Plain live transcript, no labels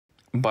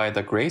By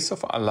the grace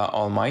of Allah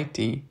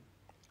Almighty,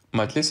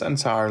 Majlis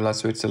Ansarullah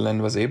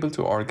Switzerland was able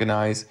to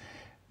organize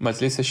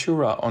Majlis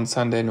Shura on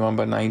Sunday,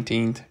 November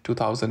 19th,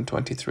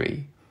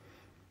 2023.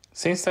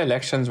 Since the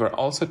elections were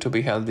also to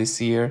be held this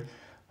year,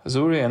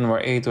 Hazur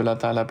Anwar Aidullah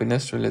Ta'ala bin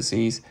Nasrul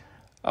Aziz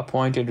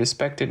appointed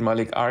respected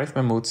Malik Arif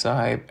Mahmood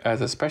Sahib as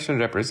a special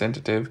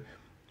representative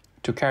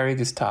to carry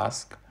this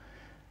task.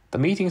 The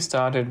meeting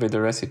started with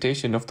the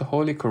recitation of the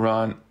Holy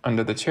Quran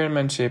under the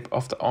chairmanship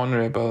of the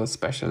Honorable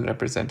Special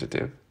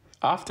Representative.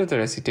 After the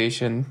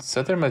recitation,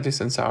 Sadr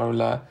Majlis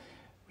Ansarullah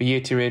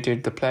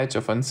reiterated the pledge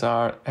of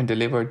Ansar and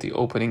delivered the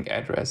opening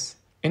address.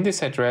 In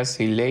this address,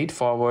 he laid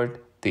forward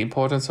the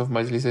importance of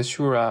Majlis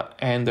Shura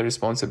and the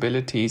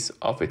responsibilities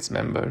of its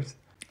members.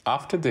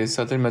 After this,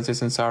 Sadr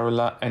Majlis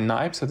Ansarullah and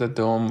Naib Sadr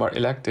Dom were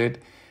elected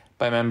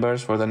by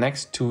members for the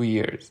next 2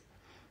 years.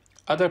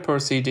 Other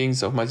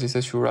proceedings of Majlis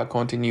Shura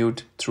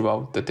continued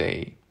throughout the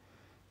day.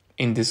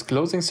 In this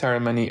closing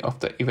ceremony of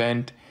the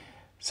event,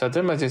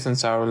 Sadr Majlis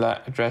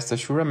Ansarullah addressed the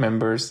Shura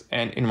members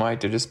and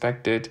invited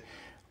respected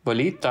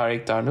Walid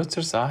Tariq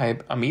Tarnutser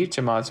Sahib, Amir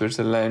Jamaat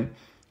Switzerland,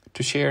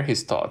 to share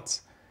his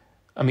thoughts.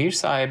 Amir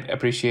Sahib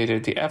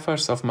appreciated the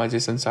efforts of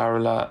Majlis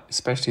Ansarullah,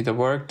 especially the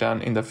work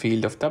done in the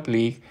field of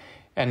Tabligh,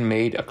 and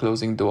made a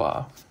closing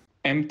dua.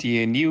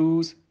 MTA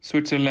News,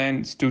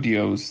 Switzerland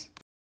Studios.